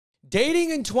Dating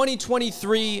in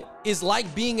 2023 is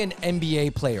like being an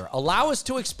NBA player. Allow us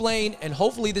to explain, and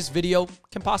hopefully this video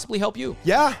can possibly help you.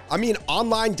 Yeah, I mean,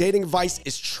 online dating advice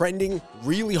is trending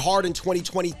really hard in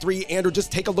 2023. Andrew,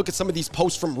 just take a look at some of these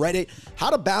posts from Reddit. How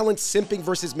to balance simping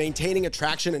versus maintaining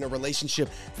attraction in a relationship.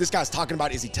 This guy's talking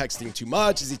about, is he texting too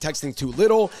much? Is he texting too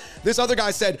little? This other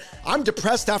guy said, I'm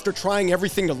depressed after trying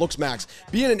everything to looks max.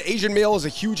 Being an Asian male is a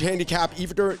huge handicap,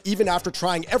 even after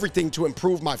trying everything to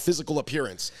improve my physical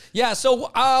appearance. Yeah,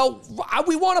 so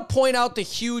we want to point out the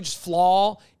huge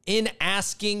flaw in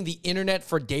asking the internet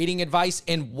for dating advice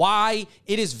and why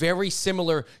it is very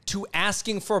similar to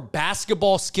asking for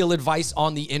basketball skill advice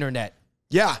on the internet.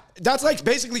 Yeah, that's like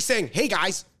basically saying, hey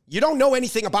guys, you don't know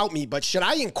anything about me, but should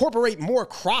I incorporate more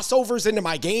crossovers into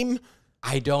my game?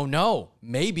 I don't know.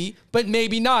 Maybe, but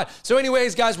maybe not. So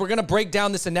anyways, guys, we're going to break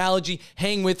down this analogy.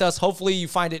 Hang with us. Hopefully you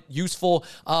find it useful.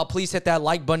 Please hit that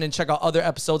like button and check out other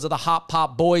episodes of the Hot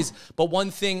Pop Boys. But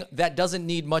one thing that doesn't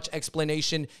need much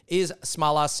explanation is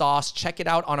Smala Sauce. Check it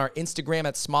out on our Instagram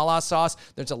at Smala Sauce.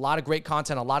 There's a lot of great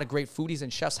content. A lot of great foodies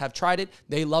and chefs have tried it.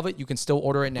 They love it. You can still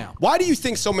order it now. Why do you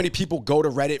think so many people go to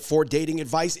Reddit for dating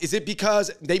advice? Is it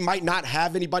because they might not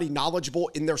have anybody knowledgeable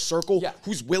in their circle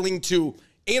who's willing to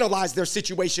analyze their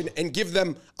situation and give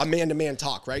them a man-to-man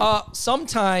talk, right?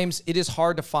 Sometimes it is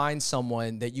hard to find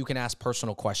someone that you can ask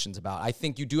personal questions about. I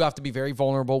think you do have to be very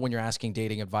vulnerable when you're asking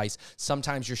dating advice.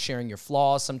 Sometimes you're sharing your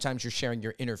flaws. Sometimes you're sharing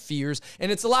your inner fears.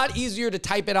 And it's a lot easier to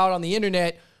type it out on the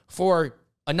internet for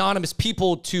anonymous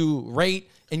people to rate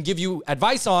and give you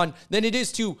advice on than it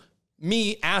is to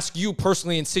me ask you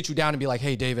personally and sit you down and be like,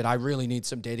 hey, David, I really need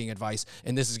some dating advice.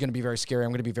 And this is going to be very scary. I'm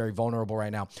going to be very vulnerable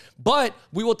right now. But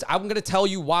I'm going to tell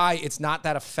you why it's not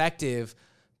that effective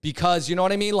because, you know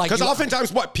what I mean? Like, because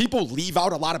oftentimes people leave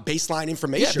out a lot of baseline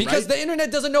information, because the internet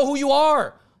doesn't know who you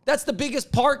are. That's the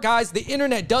biggest part, guys. The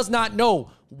internet does not know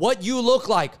what you look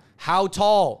like. How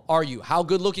tall are you? How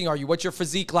good looking are you? What's your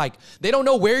physique like? They don't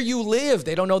know where you live.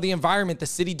 They don't know the environment, the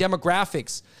city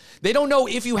demographics. They don't know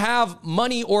if you have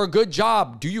money or a good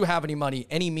job. Do you have any money,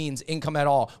 any means, income at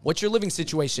all? What's your living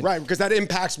situation? Right, because that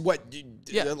impacts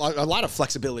a lot of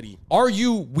flexibility. Are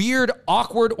you weird,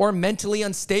 awkward, or mentally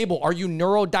unstable? Are you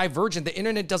neurodivergent? The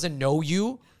internet doesn't know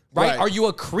you. Right? Are you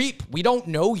a creep? We don't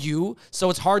know you. So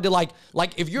it's hard to like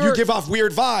if you give off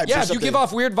weird vibes. Yeah, if you give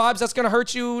off weird vibes, that's going to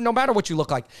hurt you no matter what you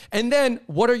look like. And then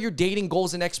what are your dating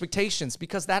goals and expectations?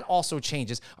 Because that also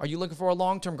changes. Are you looking for a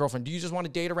long-term girlfriend? Do you just want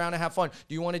to date around and have fun?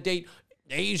 Do you want to date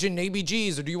Asian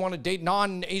ABGs or do you want to date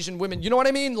non-Asian women? You know what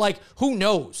I mean? Like, who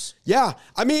knows? Yeah.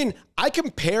 I mean, I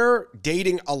compare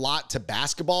dating a lot to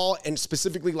basketball and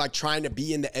specifically like trying to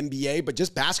be in the NBA, but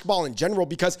just basketball in general,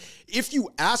 because if you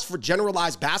ask for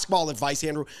generalized basketball advice,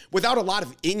 Andrew, without a lot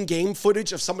of in-game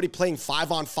footage of somebody playing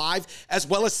 5-on-5, as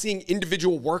well as seeing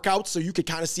individual workouts so you could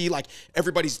kind of see like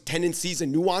everybody's tendencies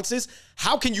and nuances,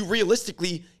 how can you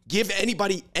realistically give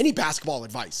anybody any basketball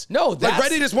advice? No, like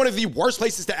Reddit is one of the worst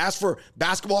places to ask for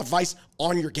basketball advice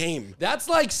on your game. That's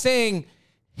like saying,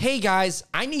 hey guys,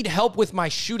 I need help with my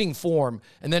shooting form.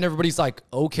 And then everybody's like,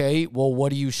 okay, well,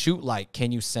 what do you shoot like?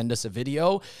 Can you send us a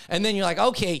video? And then you're like,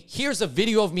 okay, here's a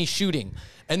video of me shooting.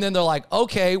 And then they're like,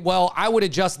 okay, well, I would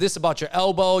adjust this about your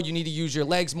elbow. You need to use your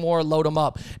legs more, load them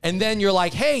up. And then you're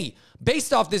like, hey,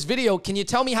 based off this video, can you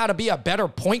tell me how to be a better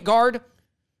point guard?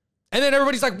 And then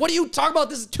everybody's like, what are you talking about?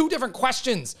 This is two different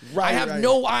questions. I have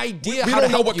no idea how to help you. We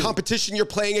don't know what competition you're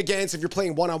playing against, if you're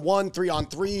playing 1-on-1,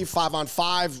 3-on-3,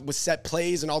 5-on-5 with set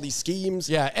plays and all these schemes.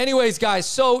 Yeah, anyways, guys,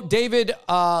 so David,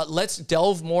 let's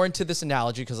delve more into this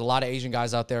analogy because a lot of Asian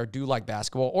guys out there do like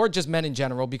basketball or just men in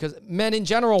general because men in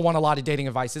general want a lot of dating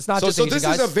advice. It's not just Asian guys. So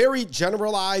this is a very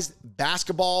generalized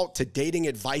basketball to dating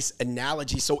advice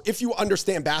analogy. So if you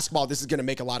understand basketball, this is going to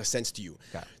make a lot of sense to you.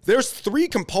 Okay. There's three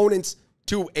components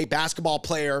to a basketball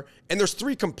player, and there's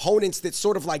three components that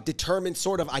sort of like determine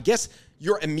sort of, I guess,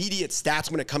 your immediate stats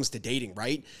when it comes to dating,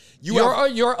 right?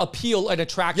 Your appeal and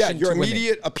attraction to your women.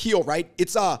 immediate appeal, right?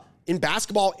 It's in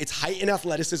basketball, it's height and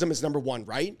athleticism is number one,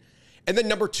 right? And then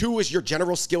number two is your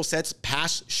general skill sets,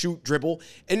 pass, shoot, dribble.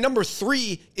 And number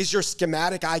three is your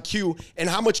schematic IQ and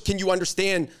how much can you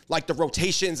understand like the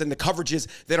rotations and the coverages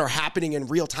that are happening in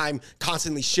real time,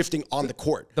 constantly shifting on the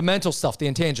court. The mental stuff, the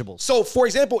intangibles. So for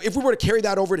example, if we were to carry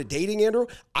that over to dating, Andrew,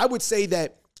 I would say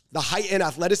that the height and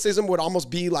athleticism would almost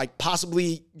be like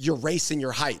possibly your race and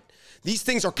your height. These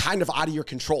things are kind of out of your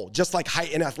control, just like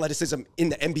height and athleticism in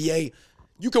the NBA.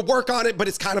 you could work on it, but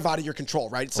it's kind of out of your control,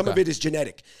 right? Some of it is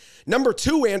genetic. Number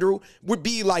 2, Andrew, would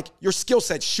be like your skill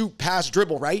set, shoot, pass,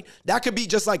 dribble, right? That could be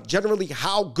just like generally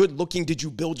how good looking did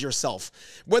you build yourself?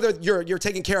 Whether you're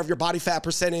taking care of your body fat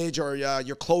percentage or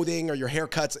your clothing or your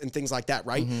haircuts and things like that,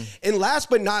 right? And last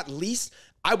but not least,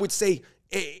 I would say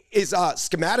is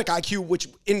schematic IQ, which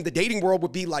in the dating world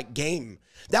would be like game.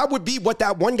 That would be what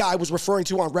that one guy was referring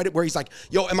to on Reddit, where he's like,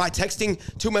 yo, am I texting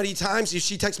too many times? If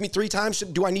she texts me 3 times,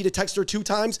 do I need to text her 2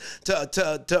 times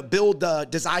to build the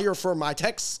desire for my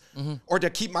texts or to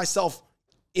keep myself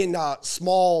in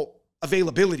small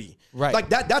availability? Right. Like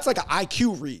that's like an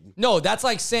IQ read. No, that's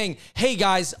like saying, hey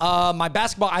guys, my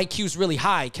basketball IQ is really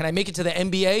high. Can I make it to the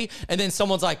NBA? And then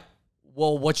someone's like,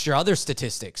 well, what's your other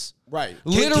statistics? Right.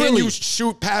 Literally. Can you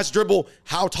shoot, pass, dribble?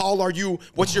 How tall are you?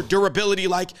 What's your durability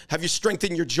like? Have you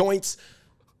strengthened your joints?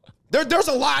 There's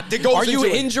a lot that goes into it. Are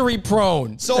you injury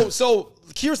prone? So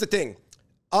here's the thing.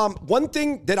 One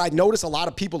thing that I notice a lot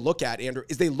of people look at, Andrew,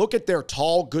 is they look at their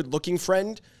tall, good-looking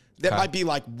friend that might be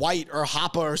like White or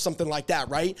Hoppa or something like that,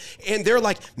 right? And they're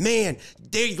like, man,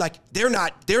 they're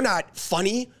not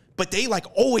funny, but they like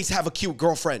always have a cute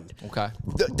girlfriend. Okay.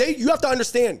 You have to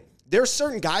understand, there's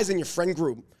certain guys in your friend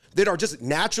group that are just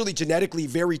naturally, genetically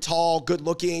very tall, good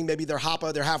looking. Maybe they're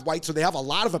Hoppa, they're half white, so they have a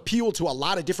lot of appeal to a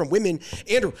lot of different women.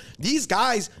 Andrew, these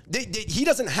guys, he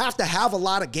doesn't have to have a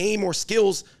lot of game or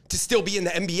skills to still be in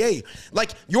the NBA.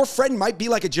 Like, your friend might be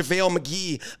like a JaVale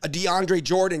McGee, a DeAndre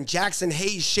Jordan, Jackson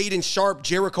Hayes, Shaedon Sharpe,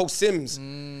 Jericho Sims.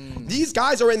 These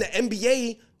guys are in the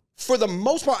NBA for the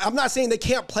most part. I'm not saying they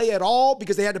can't play at all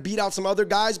because they had to beat out some other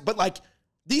guys, but like,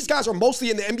 these guys are mostly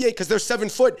in the NBA because they're 7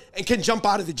 foot and can jump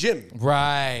out of the gym.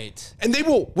 Right. And they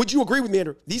will, would you agree with me,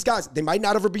 Andrew? These guys, they might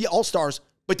not ever be all-stars,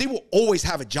 but they will always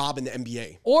have a job in the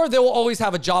NBA. Or they will always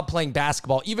have a job playing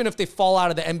basketball. Even if they fall out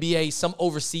of the NBA, some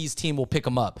overseas team will pick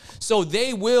them up. So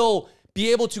they will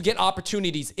be able to get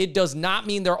opportunities. It does not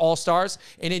mean they're all-stars,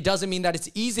 and it doesn't mean that it's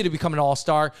easy to become an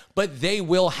all-star, but they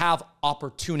will have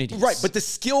opportunities. Right, but the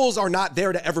skills are not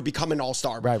there to ever become an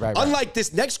all-star. Right. Unlike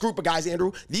this next group of guys,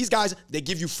 Andrew, these guys, they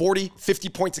give you 40, 50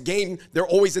 points a game. They're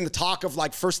always in the talk of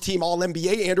like first-team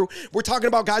All-NBA, Andrew. We're talking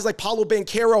about guys like Paolo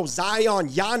Banchero, Zion,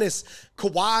 Giannis,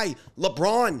 Kawhi,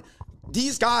 LeBron.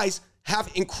 These guys have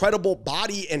incredible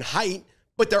body and height,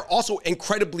 but they're also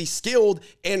incredibly skilled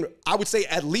and I would say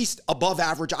at least above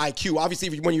average IQ.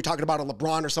 Obviously, when you're talking about a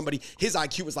LeBron or somebody, his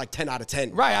IQ is like 10 out of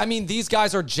 10. Right. I mean, these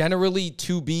guys are generally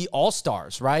to be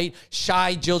all-stars, right?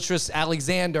 Shai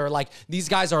Gilgeous-Alexander, like these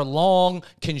guys are long,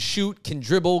 can shoot, can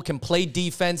dribble, can play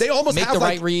defense, they almost make have the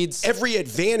like right reads. Every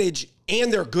advantage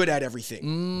and they're good at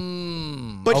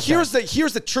everything. But here's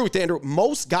the truth, Andrew.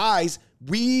 Most guys,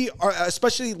 we are,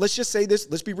 especially, let's just say this,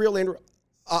 let's be real, Andrew,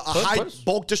 a high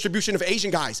bulk distribution of Asian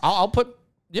guys. I'll put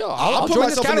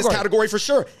myself in this category for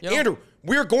sure. Yep. Andrew,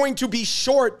 we're going to be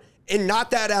short and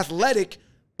not that athletic,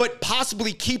 but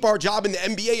possibly keep our job in the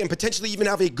NBA and potentially even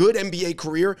have a good NBA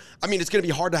career. I mean, it's going to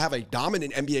be hard to have a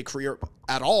dominant NBA career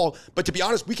at all, but to be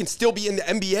honest, we can still be in the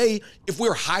NBA if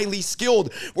we're highly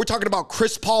skilled. We're talking about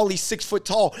Chris Paul, he's 6 foot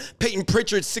tall, Peyton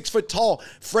Pritchard, 6 foot tall,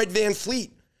 Fred VanVleet.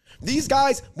 These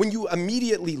guys, when you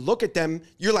immediately look at them,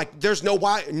 you're like, there's no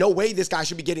way this guy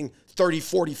should be getting 30,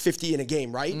 40, 50 in a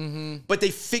game, right? But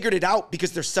they figured it out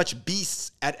because they're such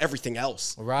beasts at everything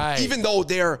else. Right. Even though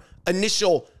their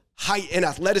initial height and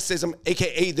athleticism,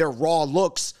 AKA their raw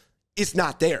looks, is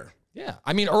not there. Yeah.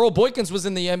 I mean, Earl Boykins was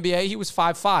in the NBA. He was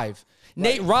 5'5". Right.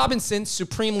 Nate Robinson,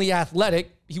 supremely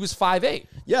athletic. He was 5'8".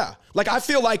 Yeah. Like, I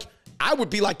feel like I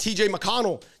would be like TJ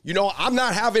McConnell. You know, I'm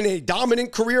not having a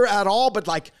dominant career at all, but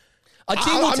like, a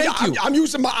team will take you. I'm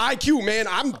using my IQ, man.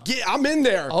 I'm in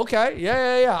there. Okay.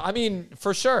 Yeah. I mean,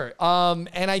 for sure.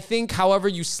 And I think however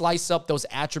you slice up those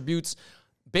attributes,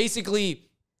 basically,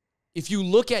 if you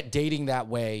look at dating that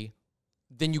way,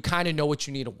 then you kind of know what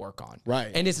you need to work on.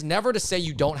 Right. And it's never to say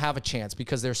you don't have a chance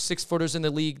because there's 6-footers in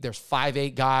the league. There's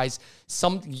 5'8" guys.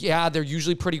 They're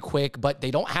usually pretty quick, but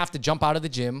they don't have to jump out of the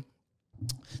gym.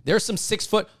 There's some 6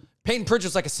 foot. Peyton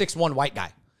Pritchard's like a 6'1" white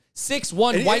guy.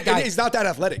 6'1" white guy. He's not that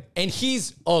athletic. And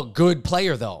he's a good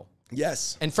player, though.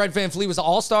 Yes. And Fred VanVleet was an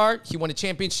all-star. He won a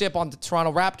championship on the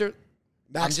Toronto Raptors.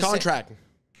 Max contract.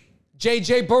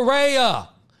 JJ Barea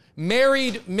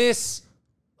married Miss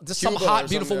some hot,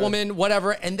 beautiful woman,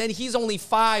 whatever. And then he's only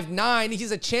 5'9".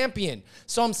 He's a champion.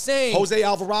 So I'm saying Jose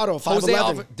Alvarado,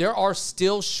 5'11". There are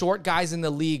still short guys in the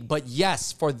league. But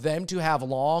yes, for them to have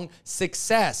long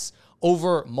success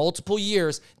over multiple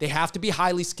years, they have to be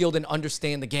highly skilled and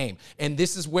understand the game. And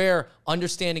this is where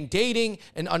understanding dating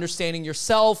and understanding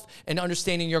yourself and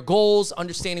understanding your goals,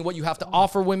 understanding what you have to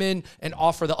offer women and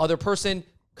offer the other person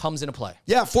comes into play.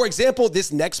 Yeah, for example,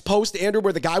 this next post, Andrew,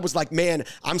 where the guy was like, man,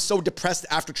 I'm so depressed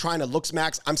after trying to looks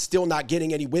max. I'm still not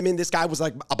getting any women. This guy was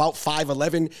like about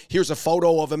 5'11". Here's a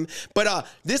photo of him. But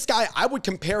this guy, I would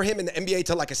compare him in the NBA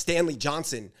to like a Stanley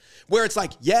Johnson, where it's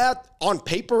like, yeah, on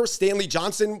paper, Stanley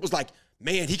Johnson was like,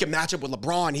 man, he can match up with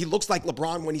LeBron. He looks like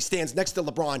LeBron when he stands next to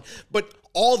LeBron. But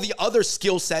all the other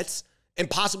skill sets and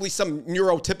possibly some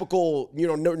neurotypical,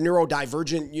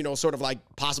 neurodivergent, sort of like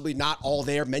possibly not all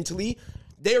there mentally,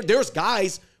 there's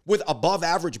guys with above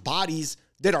average bodies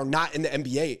that are not in the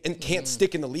NBA and can't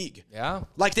stick in the league. Yeah.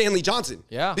 Like Stanley Johnson.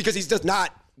 Yeah. Because he's just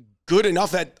not good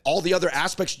enough at all the other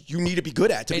aspects you need to be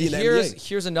good at to be in the NBA.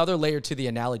 Here's another layer to the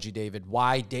analogy, David,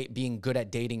 why being good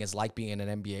at dating is like being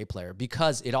an NBA player.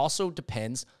 Because it also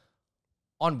depends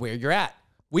on where you're at,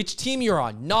 which team you're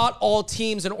on. Not all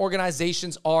teams and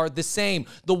organizations are the same.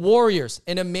 The Warriors,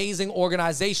 an amazing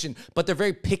organization, but they're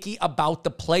very picky about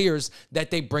the players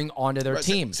that they bring onto their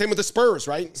team. Same with the Spurs,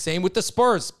 right? Same with the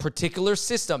Spurs, particular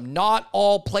system. Not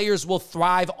all players will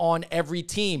thrive on every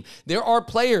team. There are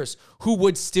players who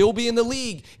would still be in the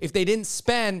league if they didn't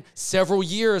spend several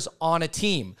years on a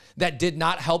team that did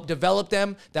not help develop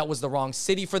them. That was the wrong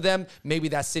city for them. Maybe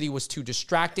that city was too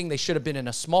distracting. They should have been in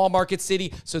a small market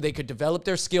city so they could develop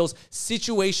their skills.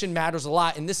 Situation matters a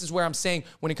lot. And this is where I'm saying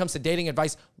when it comes to dating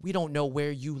advice, we don't know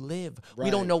where you live. Right.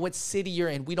 We don't know what city you're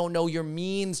in. We don't know your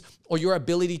means or your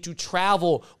ability to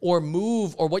travel or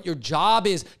move or what your job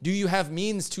is. Do you have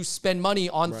means to spend money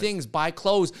on things, buy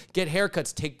clothes, get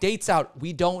haircuts, take dates out?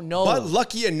 We don't know. But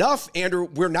lucky enough, Andrew,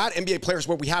 we're not NBA players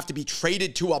where we have to be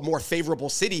traded to a more favorable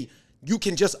city. You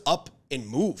can just up and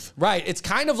move. Right. It's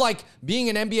kind of like being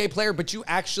an NBA player, but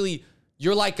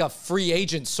you're like a free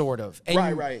agent sort of.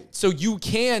 And right. So you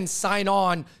can sign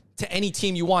on to any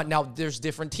team you want. Now, there's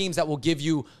different teams that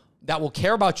will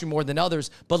care about you more than others.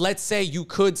 But let's say you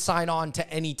could sign on to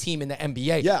any team in the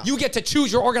NBA. Yeah. You get to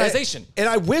choose your organization. And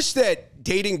I wish that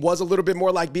dating was a little bit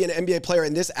more like being an NBA player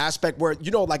in this aspect where,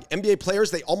 like NBA players,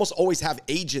 they almost always have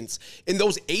agents. And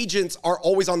those agents are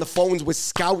always on the phones with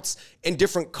scouts and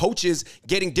different coaches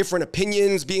getting different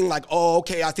opinions, being like, oh,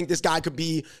 okay, I think this guy could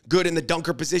be good in the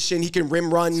dunker position. He can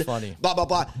rim run, it's funny. Blah, blah,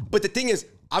 blah. But the thing is,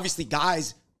 obviously,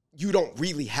 guys, you don't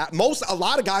really have a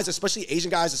lot of guys, especially Asian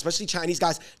guys, especially Chinese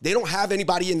guys, they don't have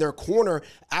anybody in their corner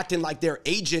acting like their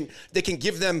agent that can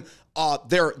give them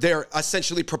their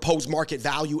essentially proposed market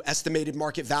value, estimated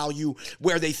market value,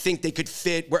 where they think they could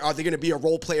fit. Where are they going to be a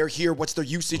role player here? What's their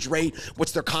usage rate?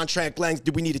 What's their contract length?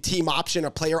 Do we need a team option,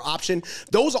 a player option?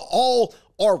 Those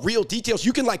are real details.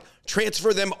 You can like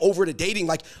transfer them over to dating.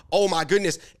 Like, oh my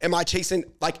goodness, am I chasing,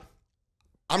 like,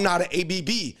 I'm not an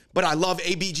ABB, but I love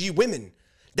ABG women.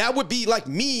 That would be like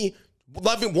me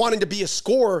wanting to be a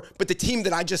scorer, but the team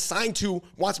that I just signed to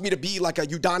wants me to be like a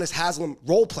Udonis Haslem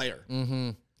role player.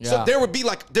 Mm-hmm. Yeah. So there would be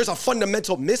like, there's a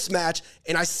fundamental mismatch.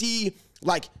 And I see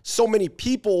like so many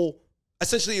people,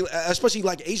 essentially, especially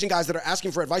like Asian guys that are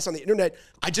asking for advice on the internet.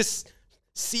 I just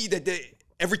see that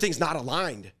everything's not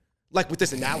aligned, like with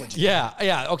this analogy.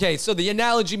 Yeah. Okay. So the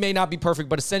analogy may not be perfect,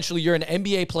 but essentially you're an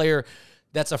NBA player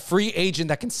that's a free agent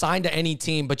that can sign to any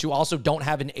team, but you also don't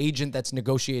have an agent that's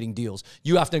negotiating deals.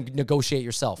 You have to negotiate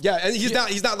yourself. Yeah, and he's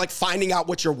not like finding out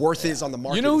what your worth is on the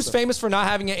market. You know who's famous for not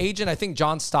having an agent? I think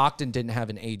John Stockton didn't have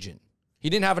an agent. He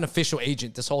didn't have an official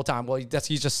agent this whole time. Well,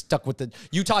 he's just stuck with the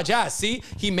Utah Jazz. See?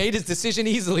 He made his decision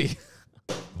easily.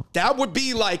 That would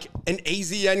be like an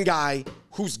AZN guy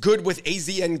who's good with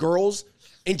AZN girls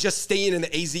and just staying in the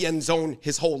AZN zone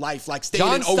his whole life, like staying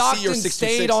in OC or 626.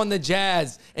 Stayed on the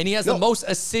Jazz, and he has the most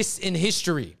assists in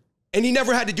history. And he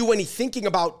never had to do any thinking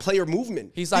about player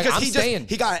movement. He's like, I'm staying.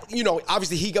 He got,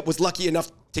 obviously he was lucky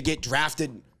enough to get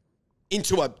drafted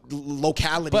into a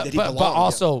locality that he belonged. But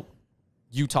also,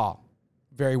 Utah,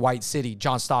 very white city.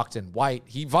 John Stockton, white.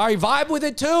 He very vibe with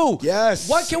it too. Yes.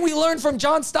 What can we learn from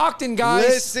John Stockton, guys?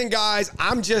 Listen, guys,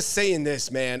 I'm just saying this,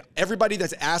 man. Everybody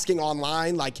that's asking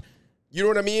online, like, you know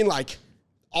what I mean? Like,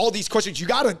 all these questions, you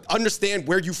got to understand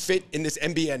where you fit in this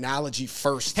NBA analogy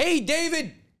first. Hey,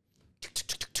 David,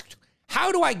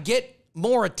 how do I get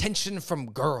more attention from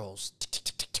girls?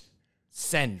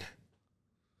 Send.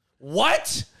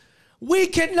 What? We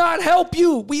cannot help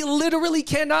you. We literally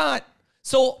cannot.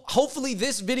 So hopefully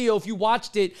this video, if you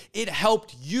watched it, it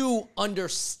helped you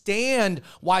understand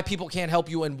why people can't help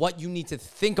you and what you need to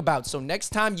think about. So next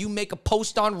time you make a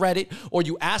post on Reddit or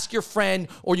you ask your friend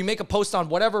or you make a post on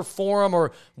whatever forum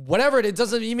or whatever it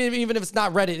doesn't, even if it's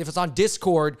not Reddit, if it's on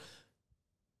Discord,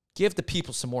 give the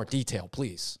people some more detail,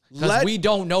 please. Because we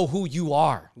don't know who you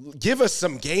are. Give us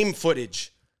some game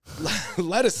footage.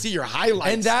 Let us see your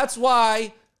highlights. And that's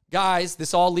why, guys,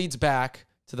 this all leads back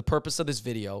to the purpose of this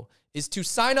video. is to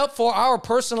sign up for our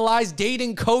personalized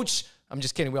dating coach. I'm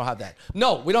just kidding. We don't have that.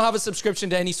 No, we don't have a subscription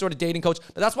to any sort of dating coach.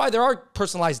 But that's why there are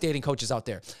personalized dating coaches out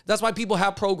there. That's why people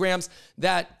have programs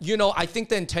that, you know, I think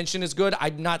the intention is good.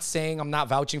 I'm not saying, I'm not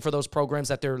vouching for those programs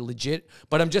that they're legit,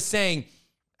 but I'm just saying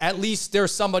at least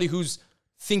there's somebody who's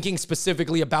thinking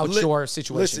specifically about your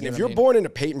situation. Listen, if you're born into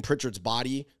Peyton Pritchard's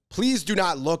body, please do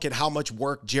not look at how much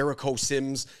work Jericho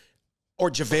Sims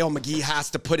or JaVale McGee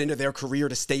has to put into their career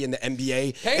to stay in the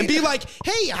NBA and be like,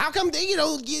 hey, how come they,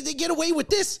 they get away with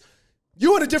this?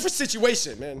 You're in a different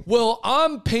situation, man. Well,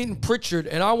 I'm Peyton Pritchard,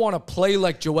 and I want to play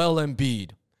like Joel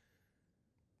Embiid.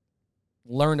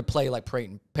 Learn to play like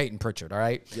Peyton Pritchard, all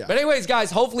right? Yeah. But anyways, guys,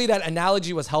 hopefully that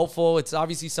analogy was helpful. It's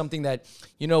obviously something that,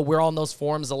 you know, we're on those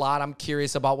forums a lot. I'm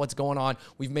curious about what's going on.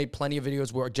 We've made plenty of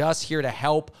videos. We're just here to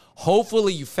help.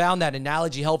 Hopefully you found that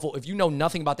analogy helpful. If you know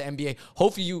nothing about the NBA,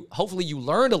 hopefully you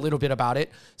learned a little bit about it.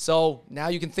 So now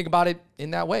you can think about it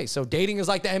in that way. So dating is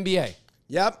like the NBA.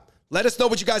 Yep. Let us know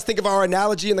what you guys think of our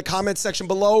analogy in the comments section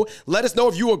below. Let us know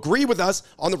if you agree with us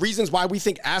on the reasons why we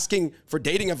think asking for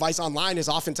dating advice online is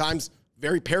oftentimes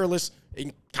very perilous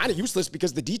and kind of useless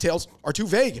because the details are too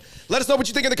vague. Let us know what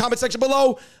you think in the comment section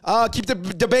below. Keep the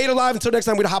debate alive. Until next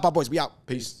time, we're the Hot Pot Boys. We out.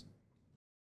 Peace.